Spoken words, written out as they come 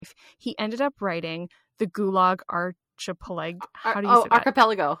he ended up writing the Gulag Archipelago. How do you say that?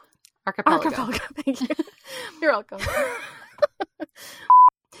 Archipelago. Archipelago. Thank you. You're welcome.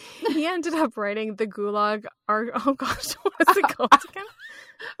 He ended up writing the Gulag. Oh gosh, what is it called again?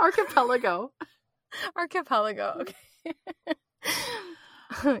 Archipelago. Archipelago. Okay.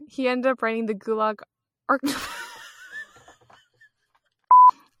 He ended up writing the Gulag.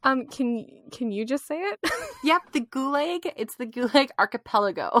 Can you just say it? Yep, the Gulag. It's the Gulag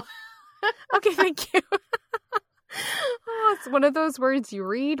Archipelago. Okay, thank you. Oh, it's one of those words you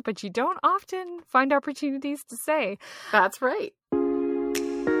read, but you don't often find opportunities to say. That's right.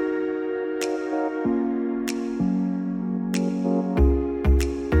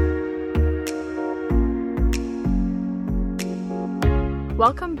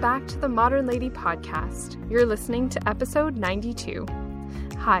 Welcome back to the Modern Lady Podcast. You're listening to episode 92.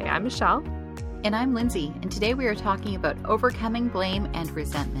 Hi, I'm Michelle. And I'm Lindsay, and today we are talking about overcoming blame and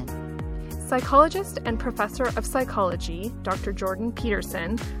resentment. Psychologist and professor of psychology, Dr. Jordan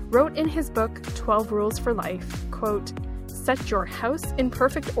Peterson, wrote in his book, 12 Rules for Life, quote, "Set your house in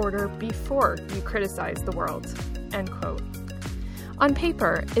perfect order before you criticize the world," end quote. On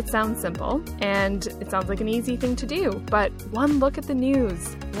paper, it sounds simple, and it sounds like an easy thing to do, but one look at the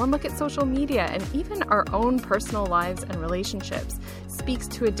news, one look at social media, and even our own personal lives and relationships speaks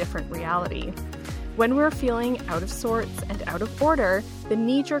to a different reality. When we're feeling out of sorts and out of order, the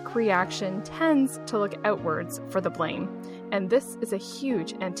knee-jerk reaction tends to look outwards for the blame, and this is a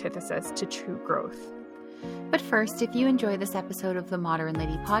huge antithesis to true growth. But first, if you enjoy this episode of the Modern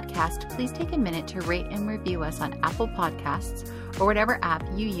Lady Podcast, please take a minute to rate and review us on Apple Podcasts or whatever app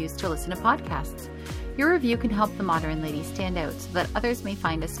you use to listen to podcasts. Your review can help the Modern Lady stand out so that others may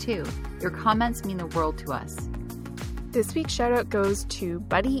find us too. Your comments mean the world to us. This week's shout out goes to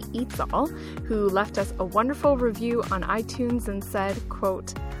Buddy Eats All, who left us a wonderful review on iTunes and said,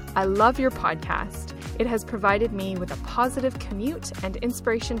 quote, "I love your podcast. It has provided me with a positive commute and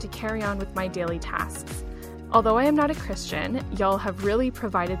inspiration to carry on with my daily tasks. Although I am not a Christian, y'all have really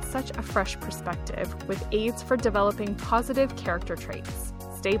provided such a fresh perspective with aids for developing positive character traits.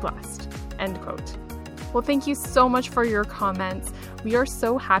 Stay blessed," end quote. Well, thank you so much for your comments. We are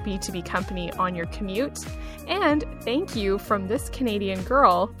so happy to be company on your commute. And thank you from this Canadian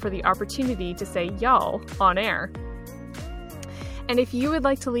girl for the opportunity to say y'all on air. And if you would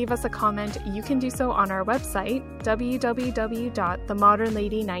like to leave us a comment, you can do so on our website,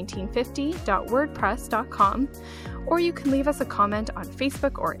 www.themodernlady1950.wordpress.com, or you can leave us a comment on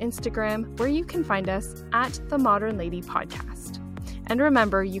Facebook or Instagram, where you can find us at The Modern Lady Podcast. And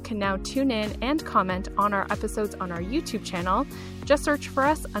remember, you can now tune in and comment on our episodes on our YouTube channel. Just search for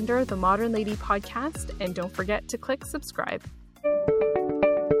us under The Modern Lady Podcast, and don't forget to click subscribe.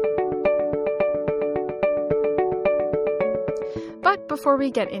 But before we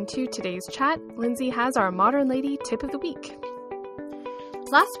get into today's chat, Lindsay has our Modern Lady Tip of the Week.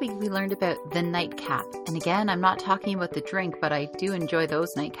 Last week we learned about the nightcap. And again, I'm not talking about the drink, but I do enjoy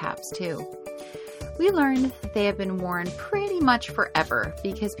those nightcaps too. We learned that they have been worn pretty much forever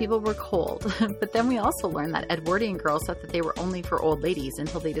because people were cold. But then we also learned that Edwardian girls thought that they were only for old ladies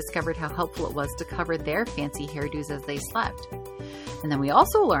until they discovered how helpful it was to cover their fancy hairdos as they slept. And then we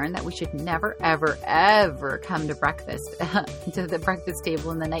also learned that we should never, ever, ever come to breakfast, to the breakfast table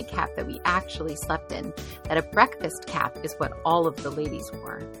in the nightcap that we actually slept in. That a breakfast cap is what all of the ladies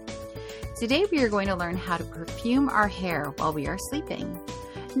wore. Today we are going to learn how to perfume our hair while we are sleeping.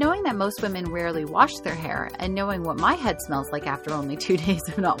 Knowing that most women rarely wash their hair, and knowing what my head smells like after only 2 days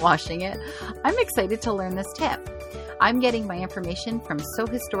of not washing it, I'm excited to learn this tip. I'm getting my information from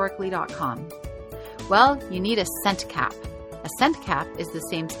sohistorically.com. Well, you need a scent cap. A scent cap is the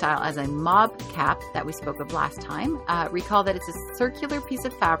same style as a mob cap that we spoke of last time. Recall that it's a circular piece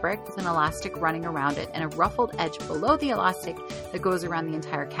of fabric with an elastic running around it and a ruffled edge below the elastic that goes around the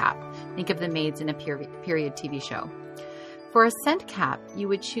entire cap. Think of the maids in a period TV show. For a scent cap, you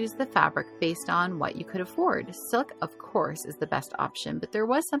would choose the fabric based on what you could afford. Silk, of course, is the best option, but there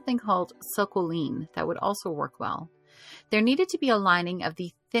was something called silkoline that would also work well. There needed to be a lining of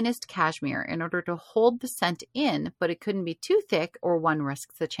the thinnest cashmere in order to hold the scent in, but it couldn't be too thick or one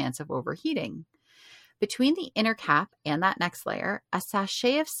risks the chance of overheating. Between the inner cap and that next layer, a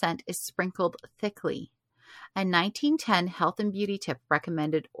sachet of scent is sprinkled thickly. A 1910 health and beauty tip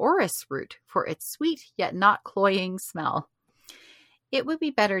recommended orris root for its sweet yet not cloying smell. It would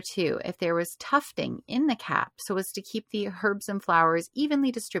be better too if there was tufting in the cap so as to keep the herbs and flowers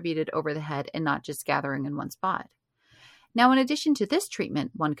evenly distributed over the head and not just gathering in one spot. Now, in addition to this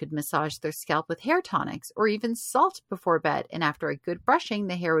treatment, one could massage their scalp with hair tonics or even salt before bed, and after a good brushing,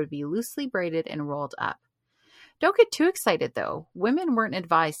 the hair would be loosely braided and rolled up. Don't get too excited, though. Women weren't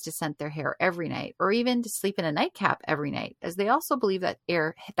advised to scent their hair every night or even to sleep in a nightcap every night, as they also believe that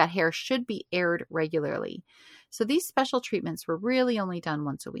hair should be aired regularly. So these special treatments were really only done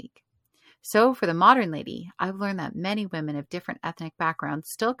once a week. So for the modern lady, I've learned that many women of different ethnic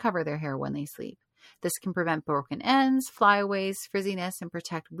backgrounds still cover their hair when they sleep. This can prevent broken ends, flyaways, frizziness, and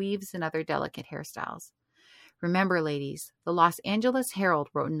protect weaves and other delicate hairstyles. Remember, ladies, the Los Angeles Herald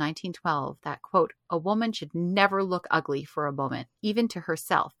wrote in 1912 that, quote, a woman should never look ugly for a moment, even to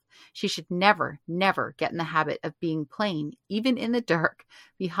herself. She should never, never get in the habit of being plain, even in the dark,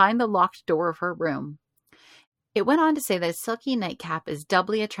 behind the locked door of her room. It went on to say that a silky nightcap is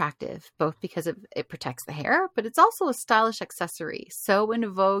doubly attractive, both because it protects the hair, but it's also a stylish accessory, so in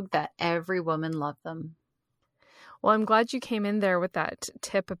vogue that every woman loved them. Well, I'm glad you came in there with that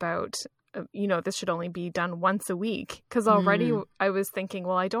tip about, this should only be done once a week. Because already I was thinking,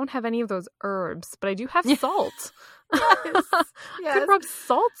 well, I don't have any of those herbs, but I do have salt. Yes. I could rub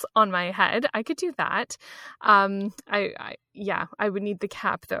salt on my head. I could do that. I would need the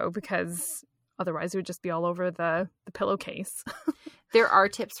cap, though, because otherwise it would just be all over the pillowcase. There are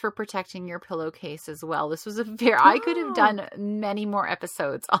tips for protecting your pillowcase as well. This was I could have done many more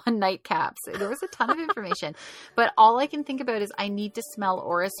episodes on nightcaps. There was a ton of information, but all I can think about is I need to smell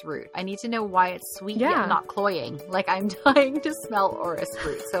orris root. I need to know why it's sweet yet not cloying. Like, I'm dying to smell orris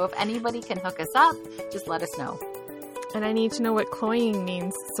root. So if anybody can hook us up, just let us know. And I need to know what cloying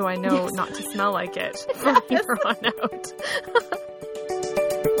means so I know not to smell like it from here on out.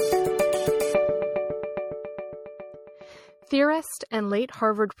 Theorist and late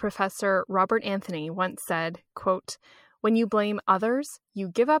Harvard professor Robert Anthony once said, quote, when you blame others, you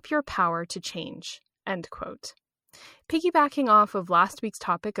give up your power to change, end quote. Piggybacking off of last week's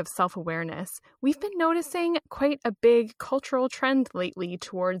topic of self-awareness, we've been noticing quite a big cultural trend lately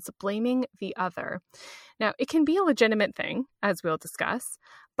towards blaming the other. Now, it can be a legitimate thing, as we'll discuss,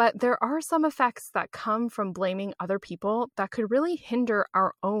 but there are some effects that come from blaming other people that could really hinder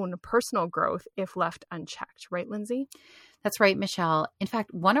our own personal growth if left unchecked. Right, Lindsay? That's right, Michelle. In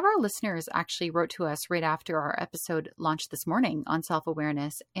fact, one of our listeners actually wrote to us right after our episode launched this morning on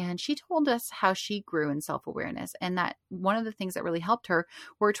self-awareness, and she told us how she grew in self-awareness, and that one of the things that really helped her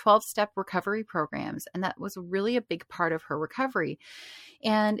were 12-step recovery programs, and that was really a big part of her recovery.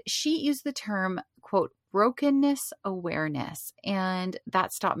 And she used the term, quote, brokenness awareness. And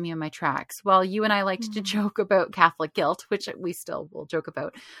that stopped me in my tracks. Well, you and I liked to joke about Catholic guilt, which we still will joke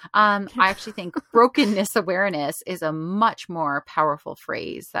about. I actually think brokenness awareness is a much more powerful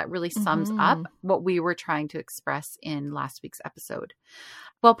phrase that really sums up what we were trying to express in last week's episode.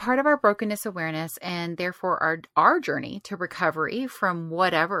 Well, part of our brokenness awareness and therefore our journey to recovery from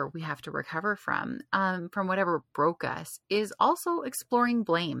whatever we have to recover from whatever broke us, is also exploring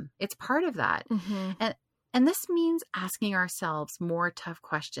blame. It's part of that. And this means asking ourselves more tough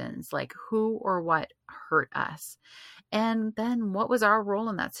questions like who or what hurt us? And then what was our role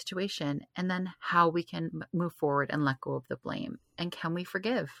in that situation? And then how we can move forward and let go of the blame. And can we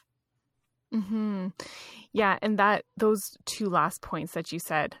forgive? Yeah, and those two last points that you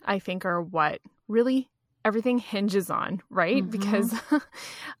said, I think are what really everything hinges on, right? Because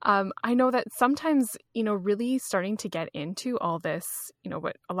I know that sometimes, really starting to get into all this,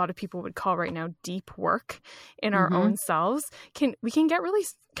 what a lot of people would call right now deep work in our own selves, we can get really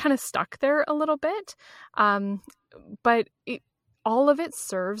kind of stuck there a little bit. But all of it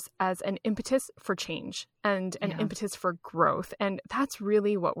serves as an impetus for change and an impetus for growth. And that's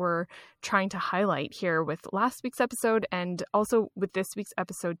really what we're trying to highlight here with last week's episode and also with this week's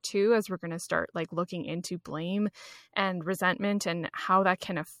episode too, as we're going to start looking into blame and resentment and how that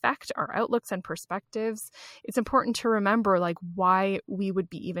can affect our outlooks and perspectives. It's important to remember why we would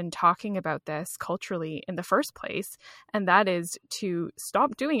be even talking about this culturally in the first place. And that is to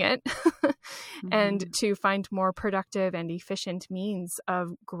stop doing it and to find more productive and efficient means of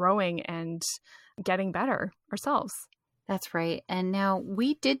growing and getting better ourselves. That's right. And now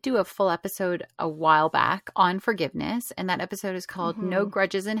we did do a full episode a while back on forgiveness, and that episode is called No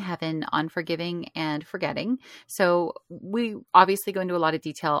Grudges in Heaven on Forgiving and Forgetting. So we obviously go into a lot of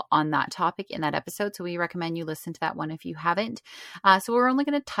detail on that topic in that episode. So we recommend you listen to that one if you haven't. So we're only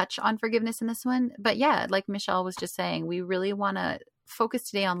going to touch on forgiveness in this one. But yeah, like Michelle was just saying, we really want to focus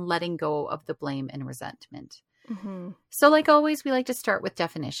today on letting go of the blame and resentment. So like always, we like to start with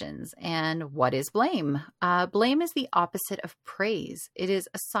definitions. And what is blame? Blame is the opposite of praise. It is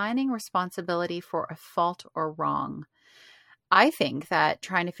assigning responsibility for a fault or wrong. I think that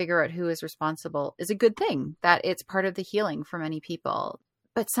trying to figure out who is responsible is a good thing, that it's part of the healing for many people.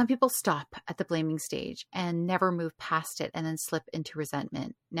 But some people stop at the blaming stage and never move past it and then slip into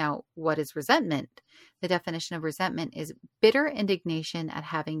resentment. Now, what is resentment? The definition of resentment is bitter indignation at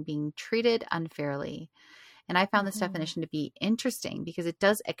having been treated unfairly. And I found this definition to be interesting because it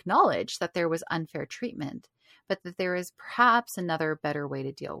does acknowledge that there was unfair treatment, but that there is perhaps another better way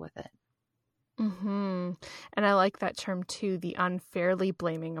to deal with it. And I like that term too, the unfairly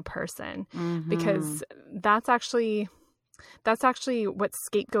blaming a person, because that's actually what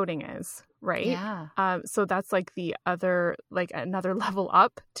scapegoating is, right? Yeah. So that's like another level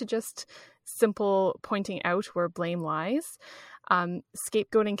up to just simple pointing out where blame lies.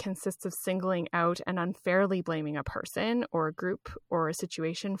 Scapegoating consists of singling out and unfairly blaming a person or a group or a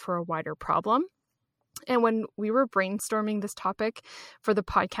situation for a wider problem. And when we were brainstorming this topic for the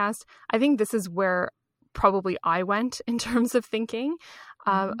podcast, I think this is where probably I went in terms of thinking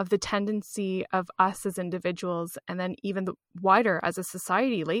of the tendency of us as individuals, and then even wider as a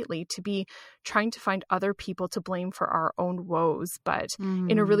society lately, to be trying to find other people to blame for our own woes, but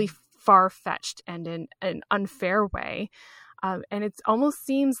in a really far-fetched and in an unfair way. And it almost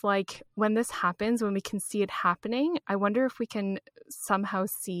seems like when this happens, when we can see it happening, I wonder if we can somehow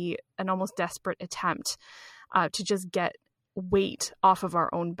see an almost desperate attempt to just get weight off of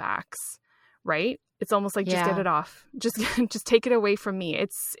our own backs, right? It's almost like, just get it off. Just take it away from me.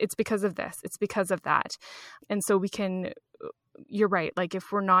 It's because of this. It's because of that. And so we can, you're right. Like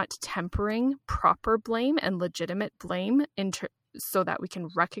if we're not tempering proper blame and legitimate blame so that we can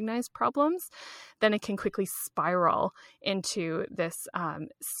recognize problems, then it can quickly spiral into this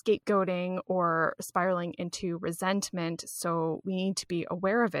scapegoating or spiraling into resentment. So we need to be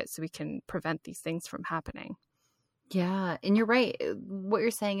aware of it so we can prevent these things from happening. Yeah. And you're right. What you're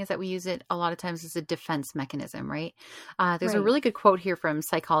saying is that we use it a lot of times as a defense mechanism, right? There's a really good quote here from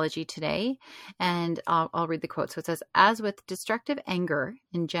Psychology Today, and I'll read the quote. So it says, as with destructive anger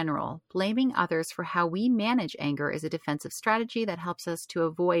in general, blaming others for how we manage anger is a defensive strategy that helps us to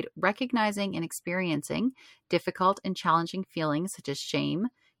avoid recognizing and experiencing difficult and challenging feelings such as shame,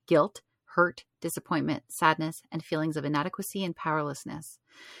 guilt, hurt, disappointment, sadness, and feelings of inadequacy and powerlessness.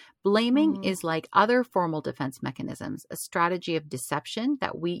 Blaming is like other formal defense mechanisms, a strategy of deception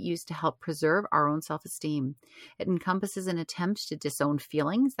that we use to help preserve our own self-esteem. It encompasses an attempt to disown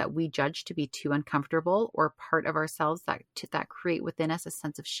feelings that we judge to be too uncomfortable or part of ourselves that create within us a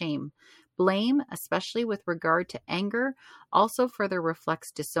sense of shame. Blame, especially with regard to anger, also further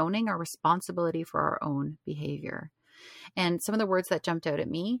reflects disowning our responsibility for our own behavior. And some of the words that jumped out at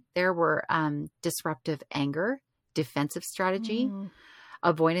me, there were disruptive anger, defensive strategy,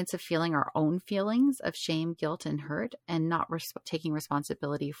 avoidance of feeling our own feelings of shame, guilt, and hurt, and not taking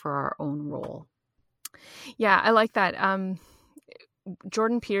responsibility for our own role. Yeah, I like that.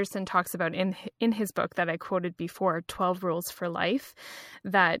 Jordan Peterson talks about in his book that I quoted before, 12 Rules for Life,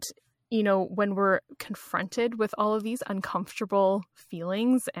 that, you know, when we're confronted with all of these uncomfortable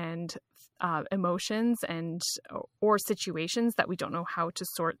feelings and emotions and or situations that we don't know how to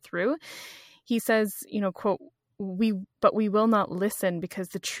sort through, he says, you know, quote, but we will not listen because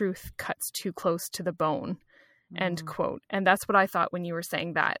the truth cuts too close to the bone, end quote. And that's what I thought when you were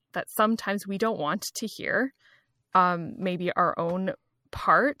saying that sometimes we don't want to hear maybe our own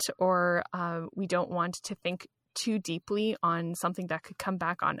part, or we don't want to think too deeply on something that could come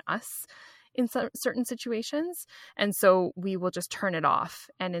back on us in certain situations. And so we will just turn it off.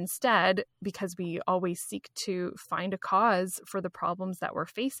 And instead, because we always seek to find a cause for the problems that we're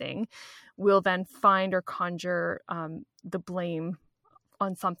facing, we'll then find or conjure the blame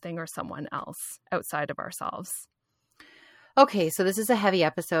on something or someone else outside of ourselves. Okay, so this is a heavy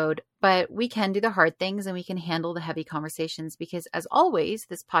episode, but we can do the hard things and we can handle the heavy conversations because, as always,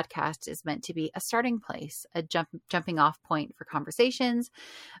 this podcast is meant to be a starting place, a jumping off point for conversations,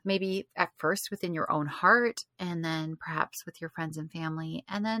 maybe at first within your own heart, and then perhaps with your friends and family,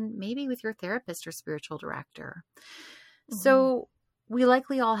 and then maybe with your therapist or spiritual director. So we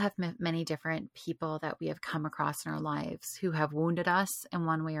likely all have many different people that we have come across in our lives who have wounded us in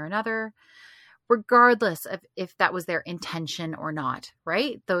one way or another, regardless of if that was their intention or not,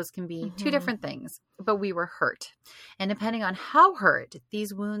 right? Those can be two different things, but we were hurt. And depending on how hurt,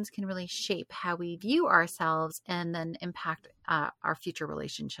 these wounds can really shape how we view ourselves and then impact our future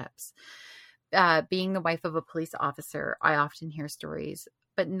relationships. Being the wife of a police officer, I often hear stories,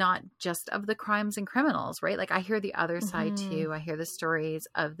 but not just of the crimes and criminals, right? Like I hear the other side too. I hear the stories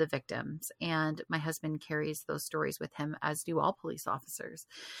of the victims, and my husband carries those stories with him, as do all police officers.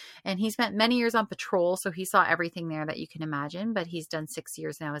 And he spent many years on patrol, so he saw everything there that you can imagine, but he's done 6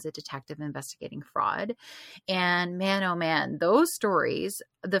 years now as a detective investigating fraud. And man, oh man, those stories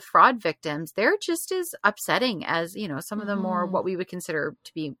the fraud victims, they're just as upsetting as, some of the more what we would consider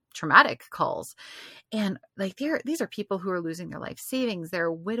to be traumatic calls. And like these are people who are losing their life savings.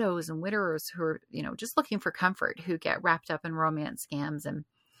 They're widows and widowers who are, just looking for comfort, who get wrapped up in romance scams. And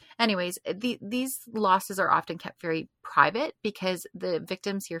anyways, these losses are often kept very private because the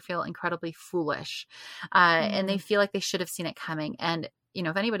victims here feel incredibly foolish, and they feel like they should have seen it coming. And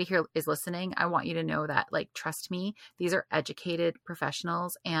if anybody here is listening, I want you to know that, like, trust me, these are educated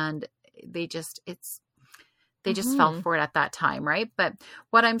professionals, and they just fell for it at that time, right? But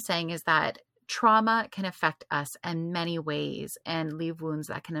what I'm saying is that trauma can affect us in many ways and leave wounds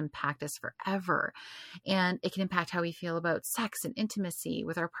that can impact us forever. And it can impact how we feel about sex and intimacy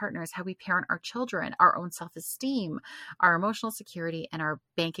with our partners, how we parent our children, our own self-esteem, our emotional security, and our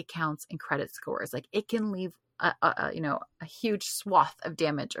bank accounts and credit scores. Like, it can leave a huge swath of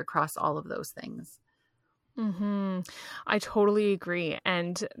damage across all of those things. I totally agree.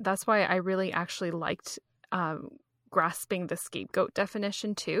 And that's why I really actually liked grasping the scapegoat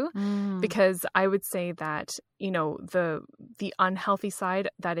definition too, because I would say that, the unhealthy side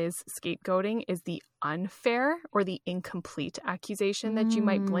that is scapegoating is the unfair or the incomplete accusation that you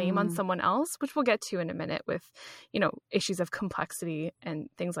might blame on someone else, which we'll get to in a minute with, issues of complexity and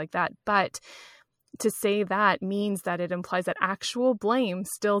things like that. But to say that means that it implies that actual blame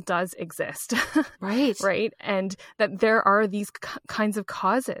still does exist. Right. Right. And that there are these kinds of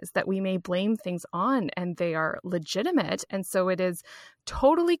causes that we may blame things on, and they are legitimate. And so it is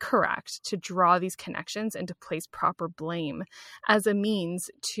totally correct to draw these connections and to place proper blame as a means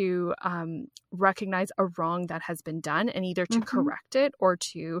to recognize a wrong that has been done, and either to correct it or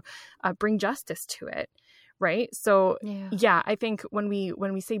to bring justice to it. Right. So, yeah, I think when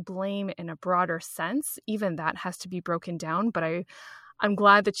we say blame in a broader sense, even that has to be broken down. But I'm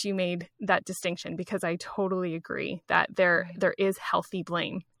glad that you made that distinction, because I totally agree that there is healthy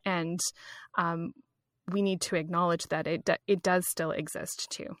blame, and we need to acknowledge that it does still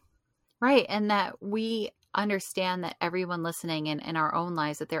exist too. Right. And that we understand that everyone listening in our own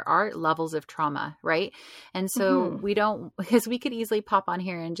lives, that there are levels of trauma, right? And so we don't, because we could easily pop on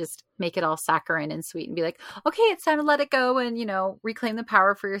here and just make it all saccharine and sweet and be like, okay, it's time to let it go and, reclaim the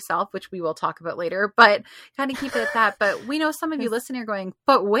power for yourself, which we will talk about later, but kind of keep it at that. But we know some of you listening are going,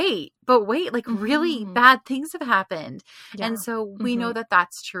 but wait, like really bad things have happened. Yeah. And so we know that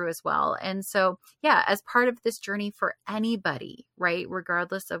that's true as well. And so, yeah, as part of this journey for anybody, right,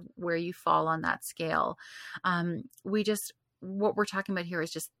 regardless of where you fall on that scale, what we're talking about here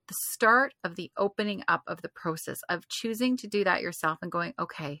is just the start of the opening up of the process of choosing to do that yourself and going,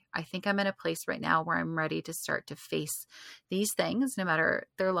 okay, I think I'm in a place right now where I'm ready to start to face these things, no matter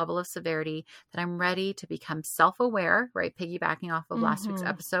their level of severity, that I'm ready to become self-aware, right? Piggybacking off of last week's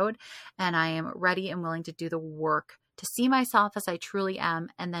episode. And I am ready and willing to do the work to see myself as I truly am,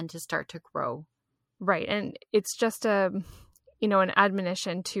 and then to start to grow. Right. And it's just an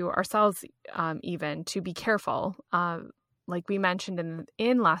admonition to ourselves, even to be careful. Like we mentioned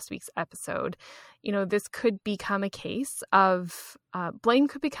in last week's episode, this could become a case of, blame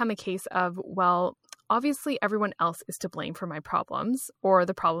could become a case of, well, obviously everyone else is to blame for my problems or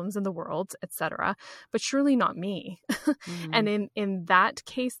the problems in the world, etc., but surely not me. And in that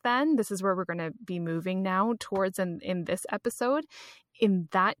case, then, this is where we're going to be moving now towards in this episode. In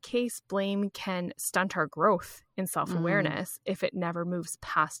that case, blame can stunt our growth in self-awareness if it never moves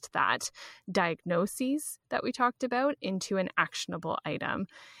past that diagnoses that we talked about into an actionable item.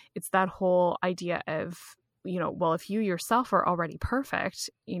 It's that whole idea of, well, if you yourself are already perfect,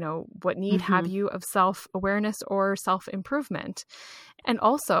 what need have you of self-awareness or self-improvement? And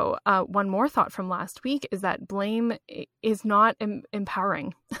also, one more thought from last week is that blame is not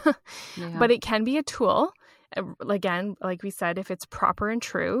empowering, but it can be a tool. Again, like we said, if it's proper and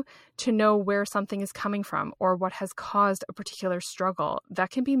true, to know where something is coming from or what has caused a particular struggle, that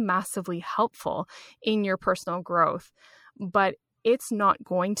can be massively helpful in your personal growth. But it's not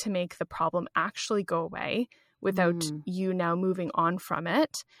going to make the problem actually go away without you now moving on from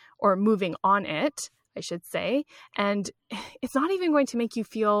it, or moving on it, I should say. And it's not even going to make you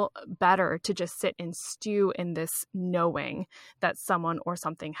feel better to just sit and stew in this knowing that someone or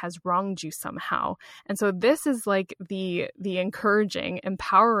something has wronged you somehow. And so this is like the encouraging,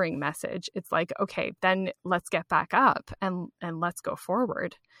 empowering message. It's like, okay, then let's get back up and let's go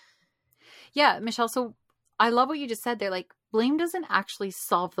forward. Yeah, Michelle. So I love what you just said there. Like, blame doesn't actually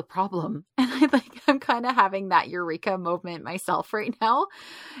solve the problem. And I'm kind of having that eureka moment myself right now.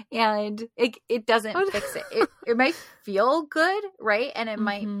 And it doesn't fix it. It might feel good, right? And it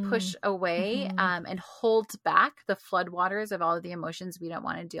might push away and hold back the floodwaters of all of the emotions we don't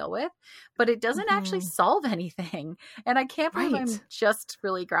want to deal with, but it doesn't actually solve anything. And I can't believe I'm just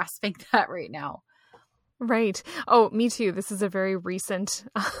really grasping that right now. Right. Oh, me too. This is a very recent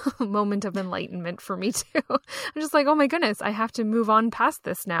moment of enlightenment for me too. I'm just like, oh my goodness, I have to move on past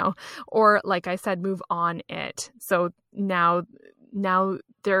this now. Or like I said, move on it. So now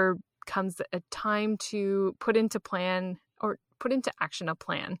there comes a time to put into action a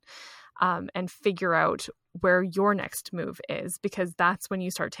plan and figure out where your next move is, because that's when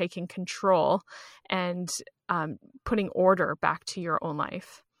you start taking control and putting order back to your own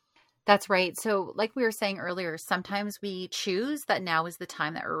life. That's right. So like we were saying earlier, sometimes we choose that now is the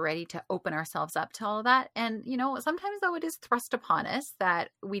time that we're ready to open ourselves up to all of that. And, sometimes though it is thrust upon us that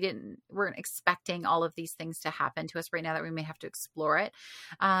weren't expecting all of these things to happen to us right now, that we may have to explore it.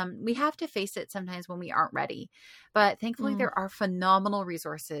 We have to face it sometimes when we aren't ready. But thankfully there are phenomenal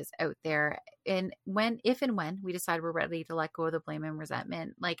resources out there. And if and when we decide we're ready to let go of the blame and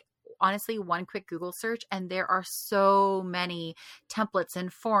resentment, like honestly, one quick Google search, and there are so many templates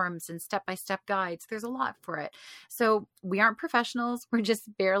and forms and step-by-step guides. There's a lot for it. So we aren't professionals. We're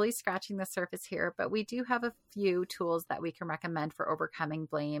just barely scratching the surface here, but we do have a few tools that we can recommend for overcoming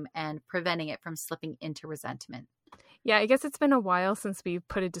blame and preventing it from slipping into resentment. Yeah, I guess it's been a while since we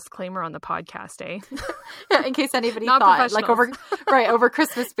put a disclaimer on the podcast, eh? Yeah, in case anybody thought, like over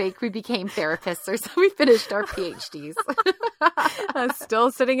Christmas break, we became therapists, or so we finished our PhDs.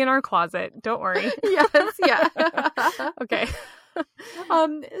 Still sitting in our closet. Don't worry. Yes, yeah. Okay.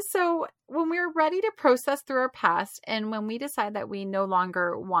 So when we're ready to process through our past, and when we decide that we no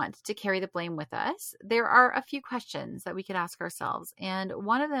longer want to carry the blame with us, there are a few questions that we could ask ourselves. And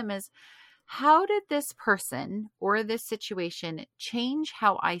one of them is, how did this person or this situation change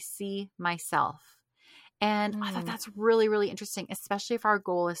how I see myself? And I thought that's really, really interesting, especially if our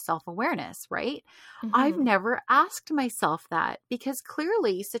goal is self-awareness, right? I've never asked myself that, because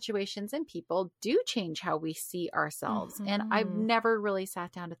clearly situations and people do change how we see ourselves. And I've never really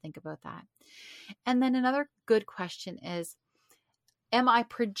sat down to think about that. And then another good question is, am I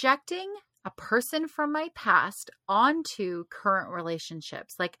projecting a person from my past onto current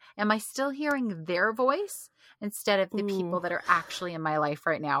relationships? Like, am I still hearing their voice instead of the people that are actually in my life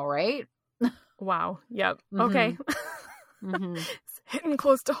right now, right? Wow. Yep. Okay. It's hitting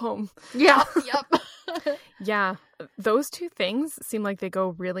close to home. Yeah. Yep. Yeah. Those two things seem like they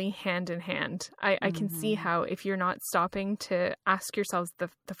go really hand in hand. I can see how, if you're not stopping to ask yourselves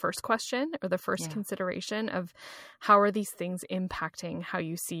the first question or the first consideration of how are these things impacting how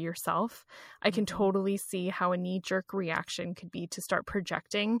you see yourself, I can totally see how a knee-jerk reaction could be to start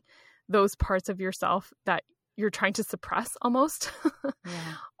projecting those parts of yourself that you're trying to suppress almost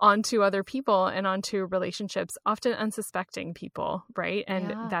onto other people and onto relationships, often unsuspecting people, right?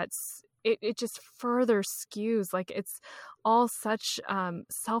 And that's it just further skews, like it's all such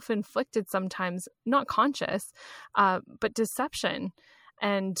self-inflicted sometimes, not conscious, but deception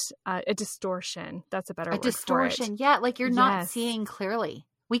and a distortion. That's a better word distortion. For it. Yeah, like you're not seeing clearly.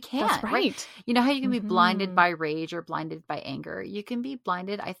 We can't. That's right. You know how you can be blinded by rage or blinded by anger? You can be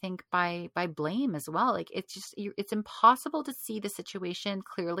blinded, I think, by blame as well. Like it's just, it's impossible to see the situation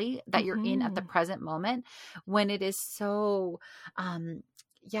clearly that you're in at the present moment when it is so,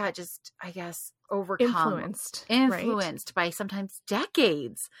 just, I guess, overcome, influenced by sometimes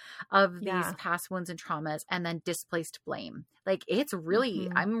decades of these past wounds and traumas, and then displaced blame. Like it's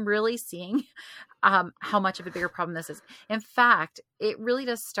really, I'm really seeing how much of a bigger problem this is. In fact, it really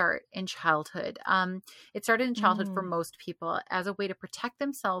does start in childhood. It started in childhood for most people as a way to protect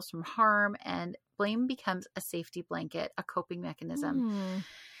themselves from harm, and blame becomes a safety blanket, a coping mechanism.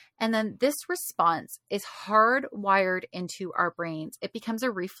 And then this response is hardwired into our brains. It becomes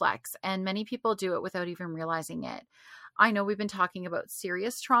a reflex, and many people do it without even realizing it. I know we've been talking about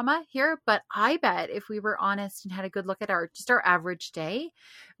serious trauma here, but I bet if we were honest and had a good look at our average day,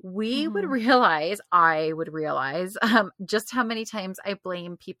 we would realize, I would realize just how many times I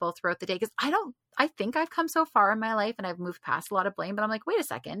blame people throughout the day. Because I think I've come so far in my life and I've moved past a lot of blame, but I'm like, wait a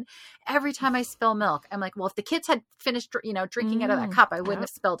second. Every time I spill milk, I'm like, well, if the kids had finished, drinking out of that cup, I wouldn't have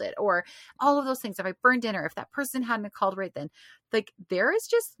spilled it. Or all of those things. If I burned dinner, if that person hadn't called right then, like there is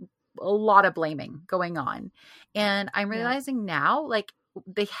just a lot of blaming going on. And I'm realizing now, like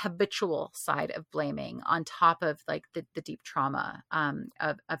the habitual side of blaming on top of like the deep trauma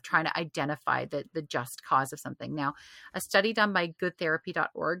of trying to identify the just cause of something. Now, a study done by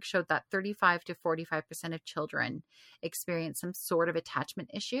goodtherapy.org showed that 35 to 45% of children experience some sort of attachment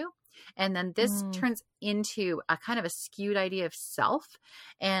issue. And then this turns into a kind of a skewed idea of self.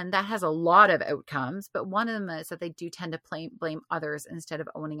 And that has a lot of outcomes. But one of them is that they do tend to blame others instead of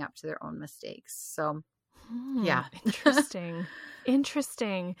owning up to their own mistakes. So, yeah.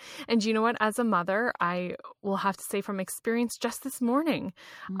 Interesting. And you know what? As a mother, I will have to say from experience just this morning,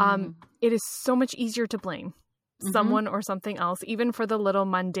 it is so much easier to blame someone or something else, even for the little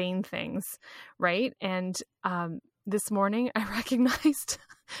mundane things, right? And this morning I recognized,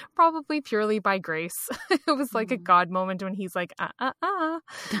 probably purely by grace, it was like a God moment when he's like, I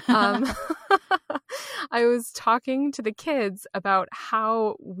was talking to the kids about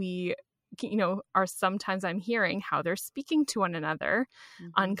how we, are sometimes I'm hearing how they're speaking to one another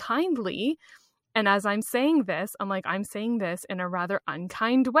unkindly. And as I'm saying this, I'm saying this in a rather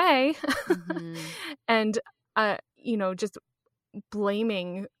unkind way. And, just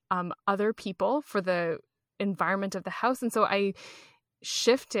blaming other people for the environment of the house. And so I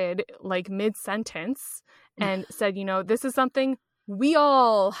shifted like mid-sentence and said, this is something we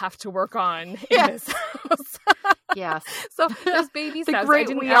all have to work on in this house. Yes. So those baby steps, I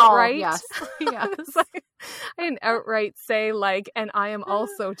didn't outright say and I am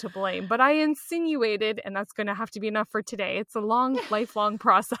also to blame, but I insinuated, and that's going to have to be enough for today. It's a long, lifelong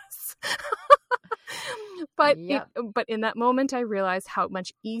process. But but in that moment, I realized how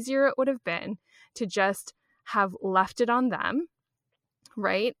much easier it would have been to just have left it on them.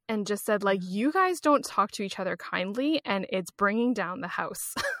 Right. And just said, you guys don't talk to each other kindly, and it's bringing down the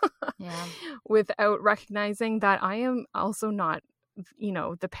house. Without recognizing that I am also not,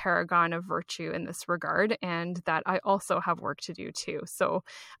 the paragon of virtue in this regard, and that I also have work to do too. So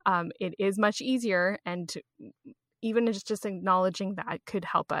it is much easier. And even just acknowledging that could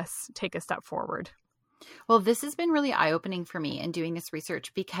help us take a step forward. Well, this has been really eye-opening for me in doing this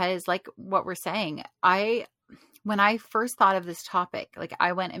research, because like what we're saying, when I first thought of this topic,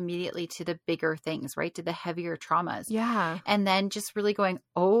 I went immediately to the bigger things, right? To the heavier traumas. Yeah. And then just really going,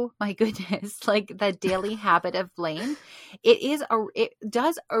 oh my goodness, the daily habit of blame, it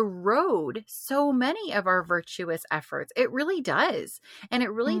does erode so many of our virtuous efforts. It really does. And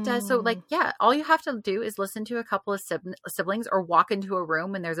it really does. So all you have to do is listen to a couple of siblings, or walk into a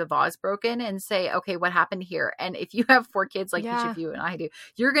room when there's a vase broken and say, okay, what happened here? And if you have 4 kids each of you and I do,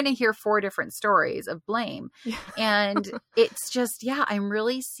 you're going to hear 4 different stories of blame. Yeah. And it's just, I'm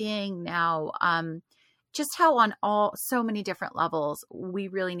really seeing now just how on so many different levels, we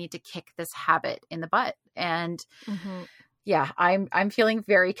really need to kick this habit in the butt. And I'm feeling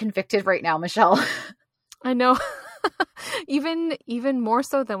very convicted right now, Michelle. I know. Even more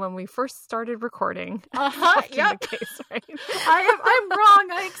so than when we first started recording. The case, right? I'm wrong.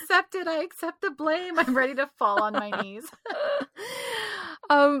 I accept it. I accept the blame. I'm ready to fall on my knees.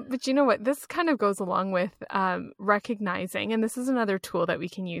 But you know what? This kind of goes along with recognizing, and this is another tool that we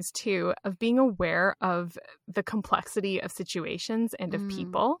can use too, of being aware of the complexity of situations and of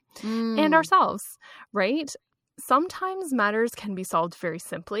people and ourselves, right? Sometimes matters can be solved very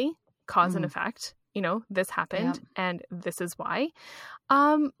simply, cause and effect. This happened and this is why.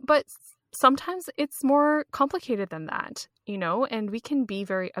 But sometimes it's more complicated than that, and we can be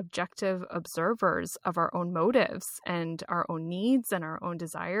very objective observers of our own motives and our own needs and our own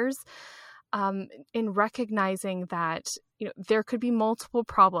desires, in recognizing that, there could be multiple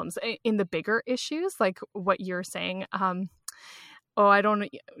problems in the bigger issues, like what you're saying. Do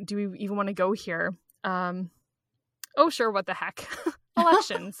we even want to go here? Sure. What the heck?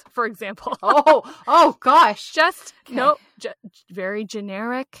 Elections, for example. Oh gosh. Very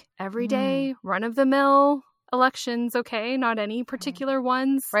generic, everyday, run-of-the-mill elections, okay? Not any particular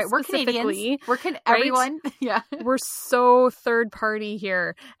ones. Right, we're Canadians. Everyone. Yeah. We're so third party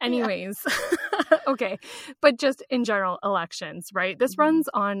here. Anyways. Okay. But just in general, elections, right? This runs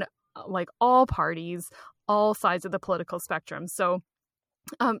on all parties, all sides of the political spectrum. So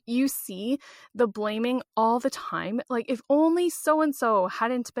you see the blaming all the time. If only so-and-so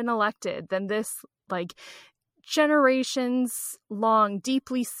hadn't been elected, then this generations long,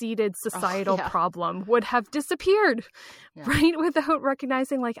 deeply seated societal problem would have disappeared, right? Without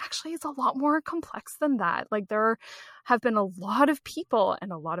recognizing actually it's a lot more complex than that. There have been a lot of people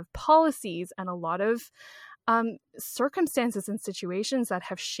and a lot of policies and a lot of circumstances and situations that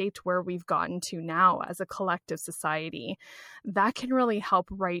have shaped where we've gotten to now as a collective society that can really help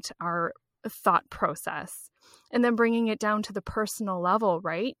right our thought process. And then bringing it down to the personal level,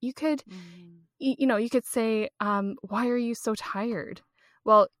 right? You could, you could say, why are you so tired?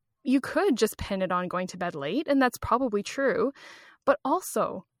 Well, you could just pin it on going to bed late, and that's probably true. But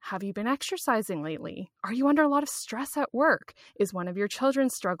also, have you been exercising lately? Are you under a lot of stress at work? Is one of your children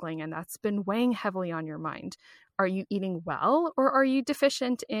struggling and that's been weighing heavily on your mind? Are you eating well, or are you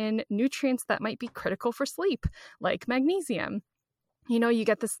deficient in nutrients that might be critical for sleep, like magnesium? You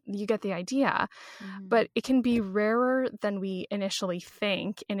get the idea. But it can be rarer than we initially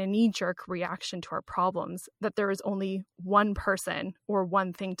think in a knee-jerk reaction to our problems that there is only one person or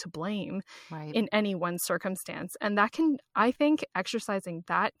one thing to blame in any one circumstance. And I think exercising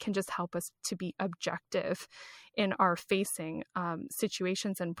that can just help us to be objective in our facing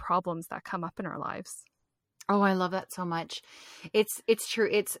situations and problems that come up in our lives. Oh, I love that so much. It's true.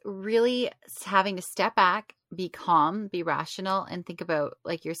 It's really having to step back, be calm, be rational, and think about,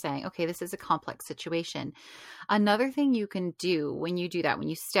 like you're saying, okay, this is a complex situation. Another thing you can do when you do that, when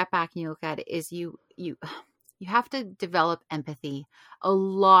you step back and you look at it, is you have to develop empathy. A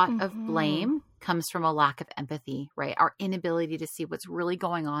lot of blame comes from a lack of empathy, right? Our inability to see what's really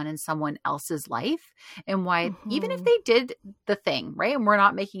going on in someone else's life and why, even if they did the thing, right? And we're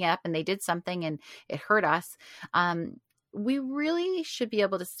not making it up and they did something and it hurt us. We really should be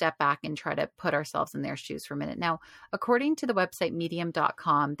able to step back and try to put ourselves in their shoes for a minute. Now, according to the website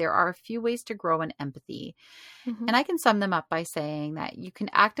medium.com, there are a few ways to grow in empathy. And I can sum them up by saying that you can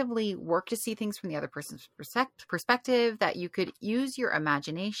actively work to see things from the other person's perspective, that you could use your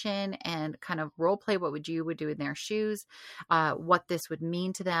imagination and kind of role play what you would do in their shoes, what this would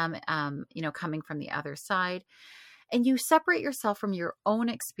mean to them, coming from the other side. And you separate yourself from your own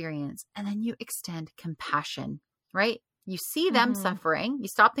experience, and then you extend compassion, right? You see them suffering, you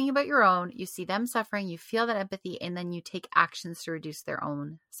stop thinking about your own, you see them suffering, you feel that empathy, and then you take actions to reduce their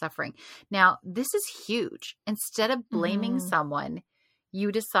own suffering. Now, this is huge. Instead of blaming someone,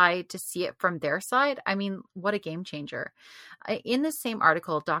 you decide to see it from their side. I mean, what a game changer. In the same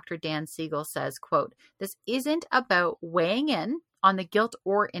article, Dr. Dan Siegel says, quote, "This isn't about weighing in on the guilt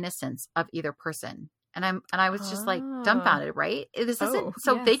or innocence of either person." And I was just like dumbfounded, right? This isn't,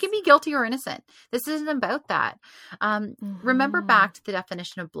 they can be guilty or innocent. This isn't about that. Remember back to the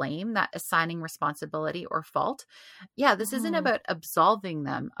definition of blame, that assigning responsibility or fault. Yeah, this isn't about absolving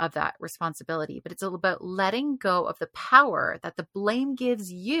them of that responsibility, but it's all about letting go of the power that the blame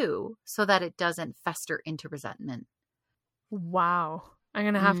gives you so that it doesn't fester into resentment. Wow. I'm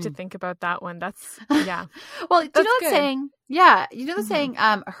going to have to think about that one. That's, yeah. Well, do you know that saying? Yeah. You know the saying,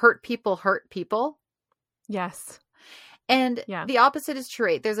 hurt people hurt people? Yes. And the opposite is true.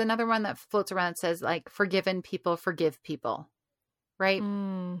 Right? There's another one that floats around that says, like, forgiven people forgive people, right?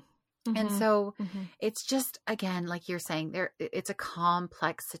 And so it's just, again, like you're saying, it's a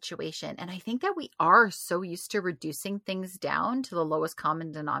complex situation. And I think that we are so used to reducing things down to the lowest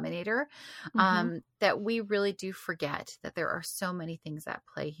common denominator that we really do forget that there are so many things at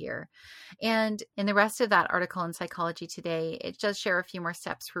play here. And in the rest of that article in Psychology Today, it does share a few more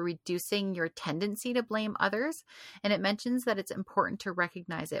steps for reducing your tendency to blame others. And it mentions that it's important to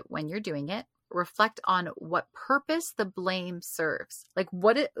recognize it when you're doing it. Reflect on what purpose the blame serves. Like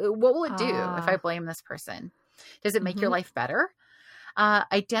what will it do if I blame this person? Does it make your life better?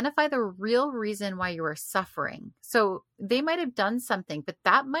 Identify the real reason why you are suffering. So they might have done something, but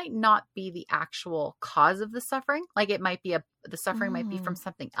that might not be the actual cause of the suffering. Like it might be the suffering might be from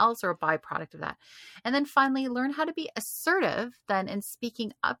something else or a byproduct of that. And then finally, learn how to be assertive then in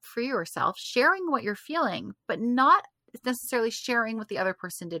speaking up for yourself, sharing what you're feeling, but not necessarily sharing what the other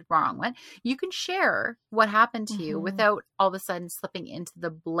person did wrong. When you can share what happened to you without all of a sudden slipping into the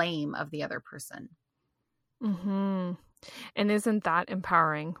blame of the other person. And isn't that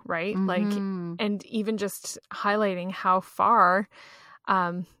empowering, right? Like, and even just highlighting how far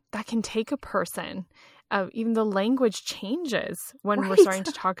that can take a person. Even the language changes when we're starting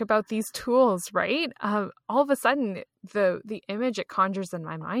to talk about these tools, right? All of a sudden, the image it conjures in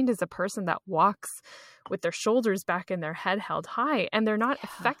my mind is a person that walks with their shoulders back and their head held high, and they're not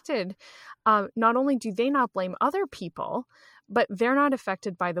affected. Not only do they not blame other people, but they're not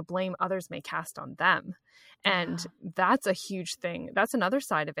affected by the blame others may cast on them. And that's a huge thing. That's another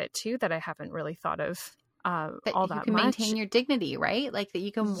side of it too that I haven't really thought of all that much. You can maintain your dignity, right? Like that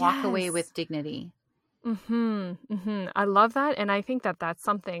you can walk away with dignity. I love that. And I think that that's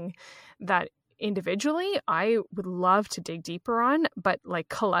something that individually I would love to dig deeper on, but like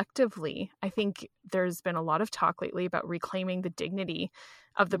collectively, I think there's been a lot of talk lately about reclaiming the dignity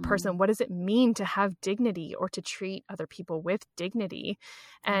of the person. What does it mean to have dignity or to treat other people with dignity?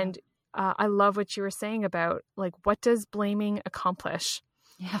 And I love what you were saying about like, what does blaming accomplish?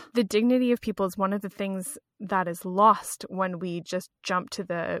 Yeah. The dignity of people is one of the things that is lost when we just jump to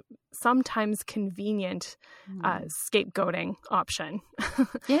the sometimes convenient scapegoating option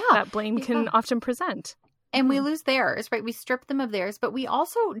that blame can often present. And we lose theirs, right? We strip them of theirs, but we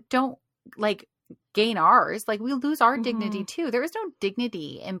also don't like gain ours. Like we lose our dignity too. There is no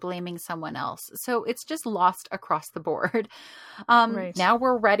dignity in blaming someone else. So it's just lost across the board. Right. Now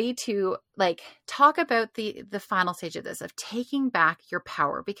we're ready to like talk about the final stage of this, of taking back your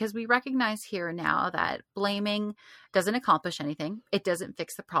power, because we recognize here now that blaming doesn't accomplish anything. It doesn't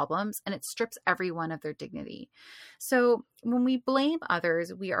fix the problems, and it strips everyone of their dignity. So when we blame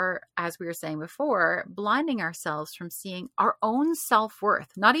others, we are, as we were saying before, blinding ourselves from seeing our own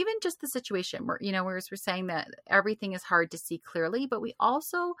self-worth, not even just the situation where, whereas we're saying that everything is hard to see clearly, but we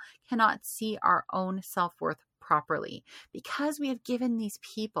also cannot see our own self-worth properly because we have given these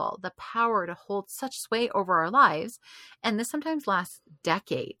people the power to hold such sway over our lives. And this sometimes lasts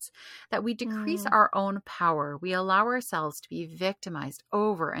decades, that we decrease our own power. We allow ourselves to be victimized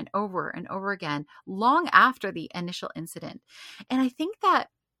over and over and over again, long after the initial incident. And I think that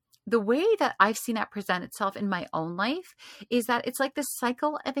the way that I've seen that present itself in my own life is that it's like this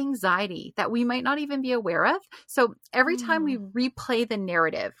cycle of anxiety that we might not even be aware of. So every time we replay the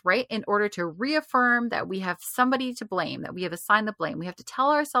narrative, right, in order to reaffirm that we have somebody to blame, that we have assigned the blame, we have to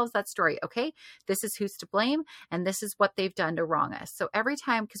tell ourselves that story. Okay, this is who's to blame, and this is what they've done to wrong us. So every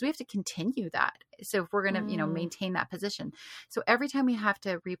time, because we have to continue that. So if we're going to, maintain that position. So every time we have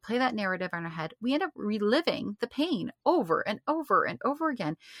to replay that narrative in our head, we end up reliving the pain over and over and over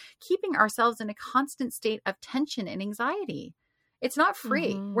again, keeping ourselves in a constant state of tension and anxiety. It's not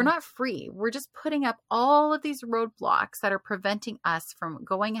free. We're not free. We're just putting up all of these roadblocks that are preventing us from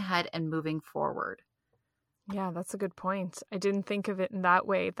going ahead and moving forward. Yeah, that's a good point. I didn't think of it in that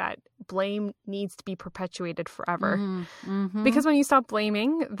way, that blame needs to be perpetuated forever. Because when you stop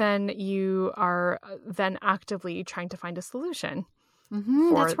blaming, then you are then actively trying to find a solution.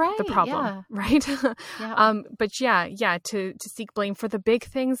 For that's right. the problem, right? But to seek blame for the big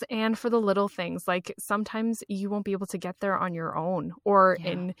things and for the little things. Like sometimes you won't be able to get there on your own or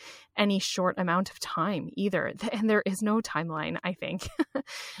in any short amount of time either. And there is no timeline, I think,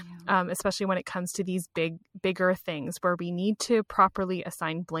 especially when it comes to these bigger things where we need to properly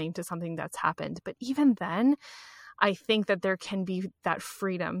assign blame to something that's happened. But even then, I think that there can be that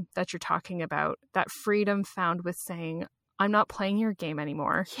freedom that you're talking about, that freedom found with saying, I'm not playing your game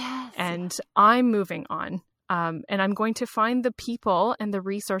anymore. Yes. And I'm moving on. And I'm going to find the people and the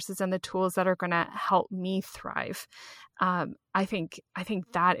resources and the tools that are going to help me thrive. I think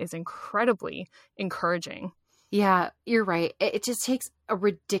that is incredibly encouraging. Yeah, you're right. It just takes a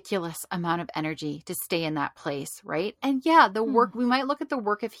ridiculous amount of energy to stay in that place, right? And the work, we might look at the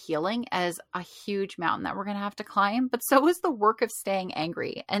work of healing as a huge mountain that we're going to have to climb, but so is the work of staying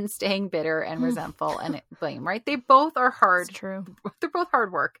angry and staying bitter and resentful and blame, right? They both are hard. It's true. They're both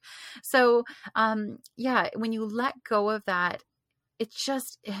hard work. So, when you let go of that, it's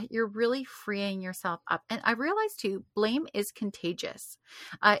just, you're really freeing yourself up. And I realized too, blame is contagious.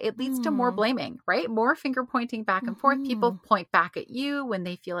 It leads to more blaming, right? More finger pointing back and forth. People point back at you when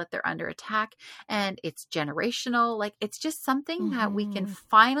they feel that they're under attack, and it's generational. Like it's just something that we can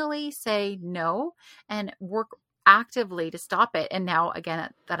finally say no and work actively to stop it. And now again,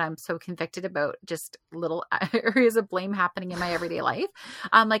 that I'm so convicted about just little areas of blame happening in my everyday life,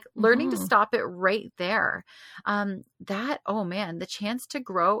 like learning to stop it right there. The chance to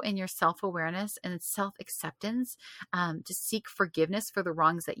grow in your self-awareness and self-acceptance, to seek forgiveness for the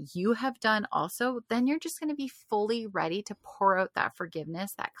wrongs that you have done also, then you're just going to be fully ready to pour out that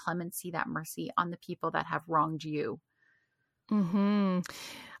forgiveness, that clemency, that mercy on the people that have wronged you.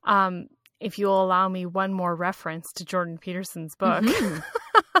 If you'll allow me one more reference to Jordan Peterson's book.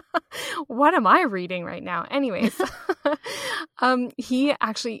 What am I reading right now? Anyways,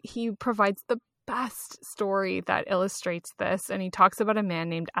 he provides the best story that illustrates this. And he talks about a man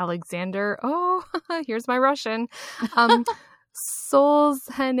named Alexander. Oh, here's my Russian.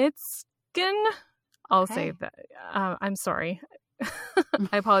 Solzhenitsyn. I'll say that. I'm sorry.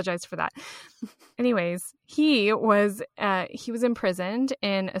 I apologize for that. Anyways, he was imprisoned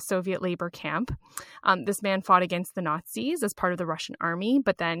in a Soviet labor camp. This man fought against the Nazis as part of the Russian army,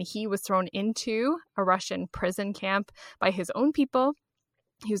 but then he was thrown into a Russian prison camp by his own people.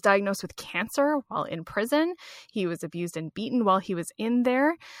 He was diagnosed with cancer while in prison. He was abused and beaten while he was in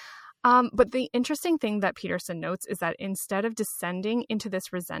there. But the interesting thing that Peterson notes is that instead of descending into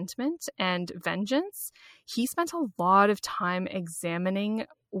this resentment and vengeance, he spent a lot of time examining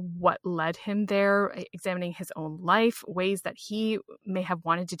what led him there, examining his own life, ways that he may have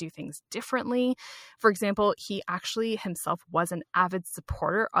wanted to do things differently. For example, he actually himself was an avid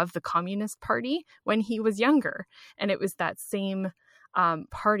supporter of the Communist Party when he was younger. And it was that same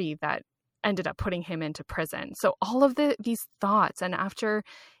party that ended up putting him into prison. So all of these thoughts, and after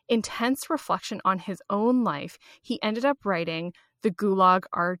intense reflection on his own life, he ended up writing the Gulag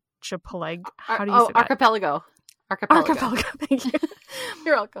Archipelago. How do you say that? Archipelago. Archipelago. Thank you.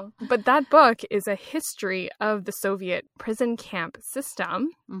 You're welcome. But that book is a history of the Soviet prison camp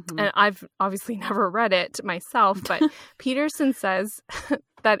system. Mm-hmm. And I've obviously never read it myself, but Peterson says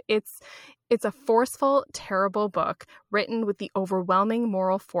that it's a forceful, terrible book written with the overwhelming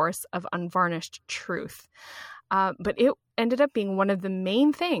moral force of unvarnished truth. But it ended up being one of the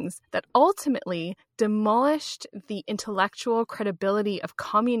main things that ultimately demolished the intellectual credibility of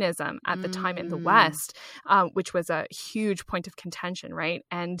communism at the time in the West, which was a huge point of contention, right?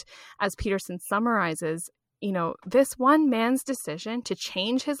 And as Peterson summarizes, you know, this one man's decision to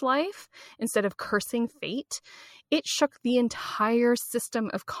change his life instead of cursing fate, it shook the entire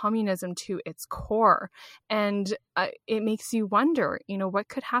system of communism to its core. And it makes you wonder, you know, what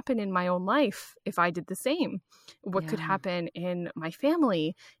could happen in my own life if I did the same? What could happen in my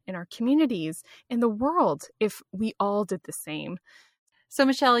family, in our communities, in the world if we all did the same? So,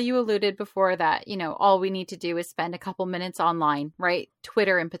 Michelle, you alluded before that, you know, all we need to do is spend a couple minutes online, right?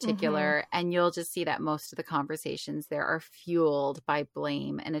 Twitter in particular, and you'll just see that most of the conversations there are fueled by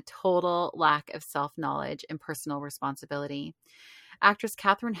blame and a total lack of self-knowledge and personal responsibility. Actress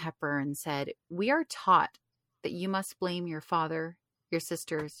Katharine Hepburn said, "We are taught that you must blame your father, your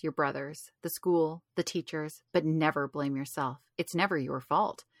sisters, your brothers, the school, the teachers, but never blame yourself. It's never your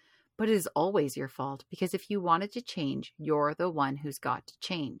fault. But it is always your fault, because if you wanted to change, you're the one who's got to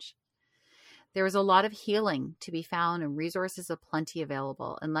change." There is a lot of healing to be found and resources aplenty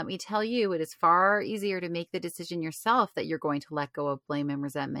available. And let me tell you, it is far easier to make the decision yourself that you're going to let go of blame and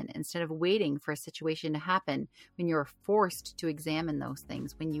resentment instead of waiting for a situation to happen when you're forced to examine those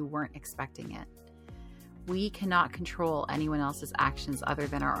things when you weren't expecting it. We cannot control anyone else's actions other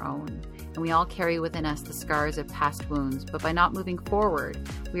than our own, and we all carry within us the scars of past wounds, but by not moving forward,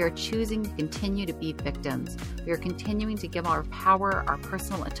 we are choosing to continue to be victims. We are continuing to give our power, our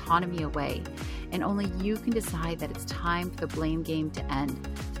personal autonomy away, and only you can decide that it's time for the blame game to end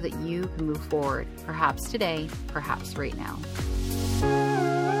so that you can move forward, perhaps today, perhaps right now.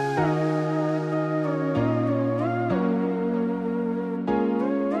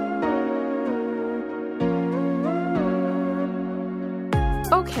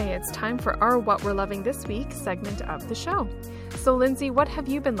 Okay, it's time for our What We're Loving This Week segment of the show. So, Lindsay, what have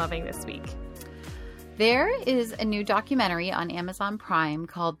you been loving this week? There is a new documentary on Amazon Prime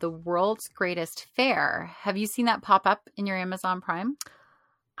called The World's Greatest Fair. Have you seen that pop up in your Amazon Prime?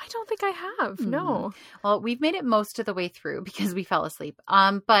 I don't think I have. No. Well, we've made it most of the way through because we fell asleep.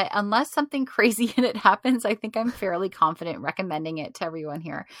 But unless something crazy in it happens, I think I'm fairly confident recommending it to everyone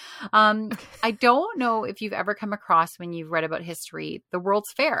here. I don't know if you've ever come across, when you've read about history, the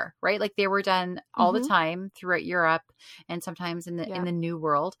World's Fair, right? Like they were done all the time throughout Europe and sometimes in the New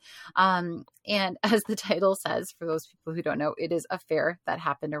World. And as the title says, for those people who don't know, it is a fair that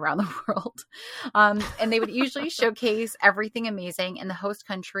happened around the world. And they would usually showcase everything amazing, and the host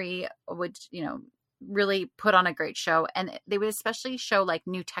country would, you know, really put on a great show. And they would especially show like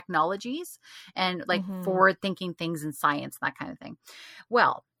new technologies and like forward thinking things in science and that kind of thing.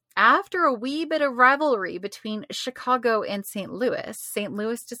 Well, after a wee bit of rivalry between Chicago and St.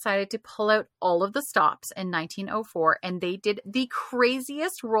 Louis decided to pull out all of the stops in 1904, and they did the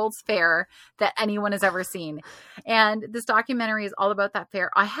craziest World's Fair that anyone has ever seen. And this documentary is all about that fair.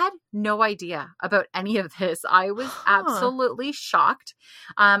 I had no idea about any of this. I was absolutely shocked.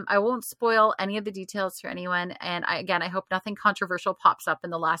 I won't spoil any of the details for anyone. And I hope nothing controversial pops up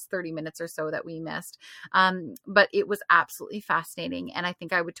in the last 30 minutes or so that we missed. But it was absolutely fascinating. And I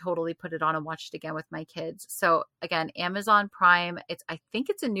think I would totally put it on and watch it again with my kids. So again, Amazon Prime, I think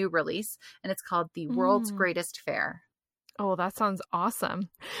it's a new release, and it's called The World's Greatest Fair. Oh, that sounds awesome.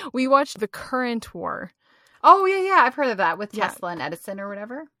 We watched The Current War. Oh, yeah. I've heard of that with Tesla and Edison or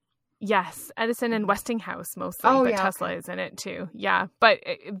whatever. Yes, Edison and Westinghouse mostly, but Tesla is in it too. Yeah, but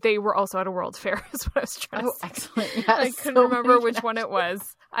they were also at a World Fair is what I was trying to say. Excellent. Yes, I couldn't remember which one it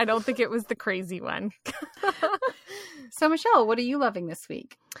was. I don't think it was the crazy one. So, Michelle, what are you loving this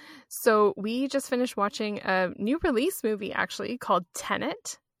week? So we just finished watching a new release movie, actually, called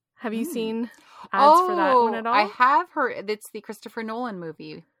Tenet. Have you seen ads for that one at all? I have heard. It's the Christopher Nolan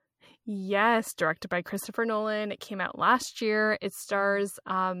movie. Yes, directed by Christopher Nolan. It came out last year. It stars,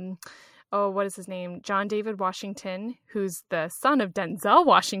 what is his name? John David Washington, who's the son of Denzel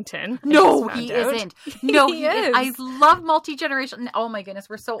Washington. No, he isn't. No, He is. I love multi-generation. Oh my goodness,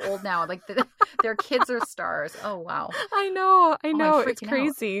 we're so old now. Like their kids are stars. Oh wow. I know. I'm It's freaking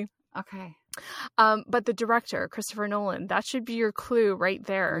crazy. Okay. But the director, Christopher Nolan, that should be your clue right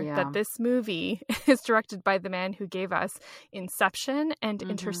there, Yeah. that this movie is directed by the man who gave us Inception and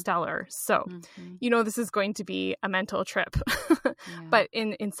Interstellar. So, this is going to be a mental trip, but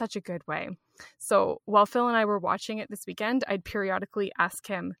in such a good way. So while Phil and I were watching it this weekend, I'd periodically ask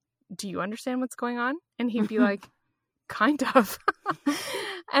him, do you understand what's going on? And he'd be like, kind of.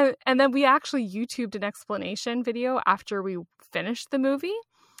 and then we actually YouTubed an explanation video after we finished the movie.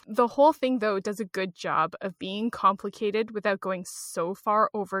 The whole thing, though, does a good job of being complicated without going so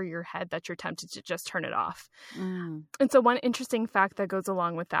far over your head that you're tempted to just turn it off. And so one interesting fact that goes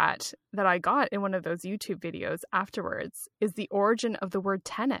along with that I got in one of those YouTube videos afterwards is the origin of the word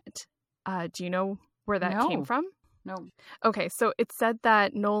tenet. Do you know where that came from? No. Okay, so it's said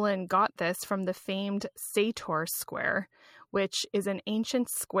that Nolan got this from the famed Sator Square, which is an ancient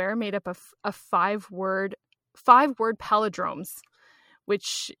square made up of five-word palindromes,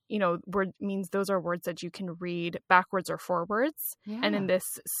 which, means those are words that you can read backwards or forwards. Yeah. And in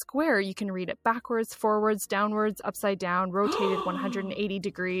this square, you can read it backwards, forwards, downwards, upside down, rotated 180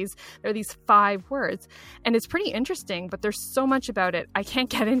 degrees. There are these 5 words. And it's pretty interesting, but there's so much about it. I can't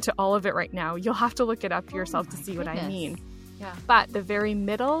get into all of it right now. You'll have to look it up yourself to see what I mean. Yeah. But the very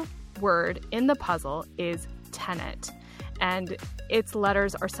middle word in the puzzle is tenet. And its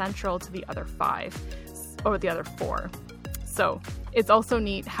letters are central to the other 5, or the other 4. So it's also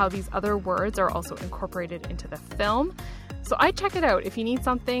neat how these other words are also incorporated into the film. So I check it out if you need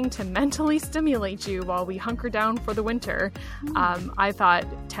something to mentally stimulate you while we hunker down for the winter. I thought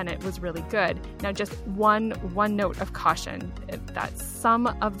Tenet was really good. Now, just one note of caution, that some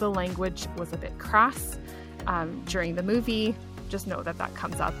of the language was a bit crass during the movie. Just know that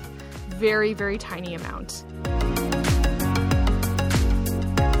comes up. Very, very tiny amount.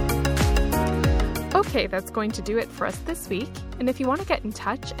 Okay, that's going to do it for us this week. And if you want to get in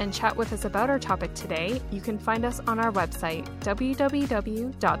touch and chat with us about our topic today, you can find us on our website,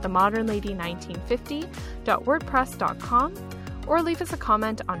 www.themodernlady1950.wordpress.com, or leave us a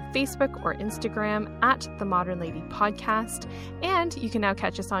comment on Facebook or Instagram at The Modern Lady Podcast. And you can now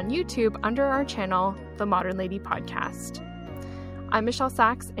catch us on YouTube under our channel, The Modern Lady Podcast. I'm Michelle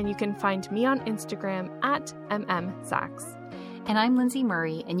Sachs, and you can find me on Instagram at MMSachs. And I'm Lindsay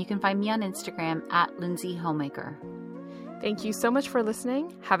Murray, and you can find me on Instagram at Lindsay Homemaker. Thank you so much for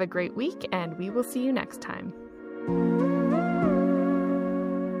listening. Have a great week, and we will see you next time.